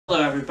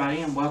Hello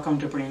everybody and welcome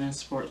to Brandon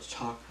Sports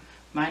Talk.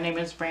 My name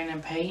is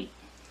Brandon Pate,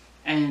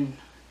 and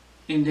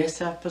in this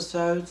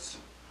episode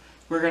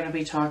we're going to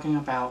be talking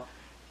about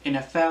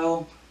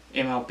NFL,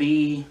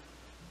 MLB,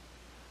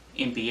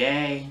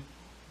 NBA,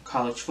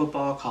 college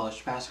football,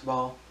 college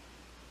basketball,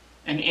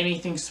 and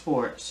anything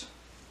sports.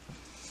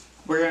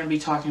 We're going to be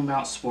talking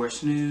about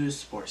sports news,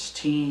 sports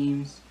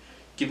teams,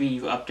 giving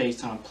you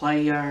updates on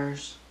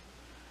players.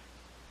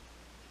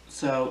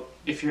 So,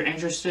 if you're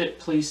interested,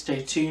 please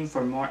stay tuned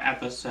for more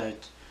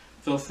episodes.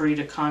 Feel free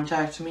to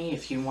contact me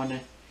if you want to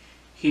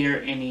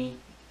hear any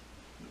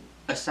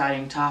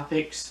exciting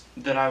topics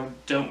that I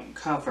don't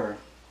cover.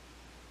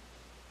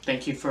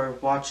 Thank you for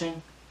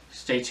watching.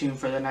 Stay tuned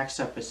for the next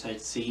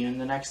episode. See you in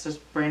the next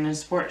Brandon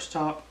Sports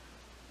Talk.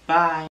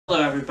 Bye.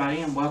 Hello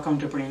everybody and welcome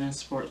to Brandon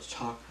Sports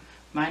Talk.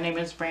 My name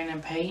is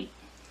Brandon Pate,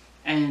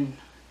 and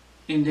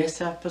in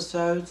this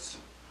episode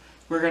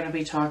we're going to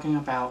be talking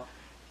about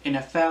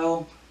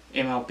NFL,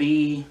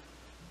 MLB,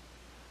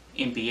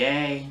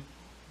 NBA,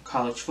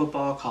 college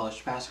football,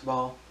 college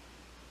basketball,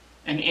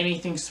 and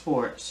anything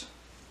sports.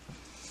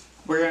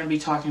 We're going to be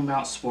talking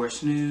about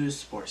sports news,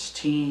 sports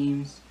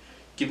teams,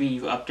 giving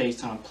you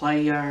updates on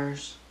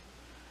players.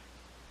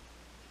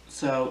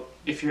 So,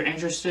 if you're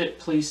interested,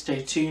 please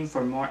stay tuned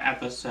for more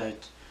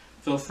episodes.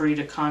 Feel free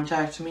to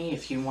contact me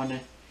if you want to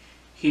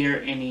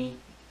hear any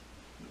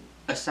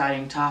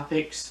exciting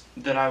topics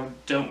that I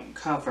don't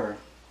cover.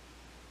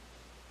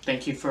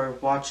 Thank you for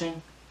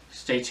watching.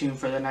 Stay tuned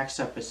for the next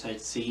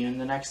episode. See you in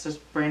the next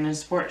Brandon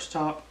Sports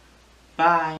Talk. Bye.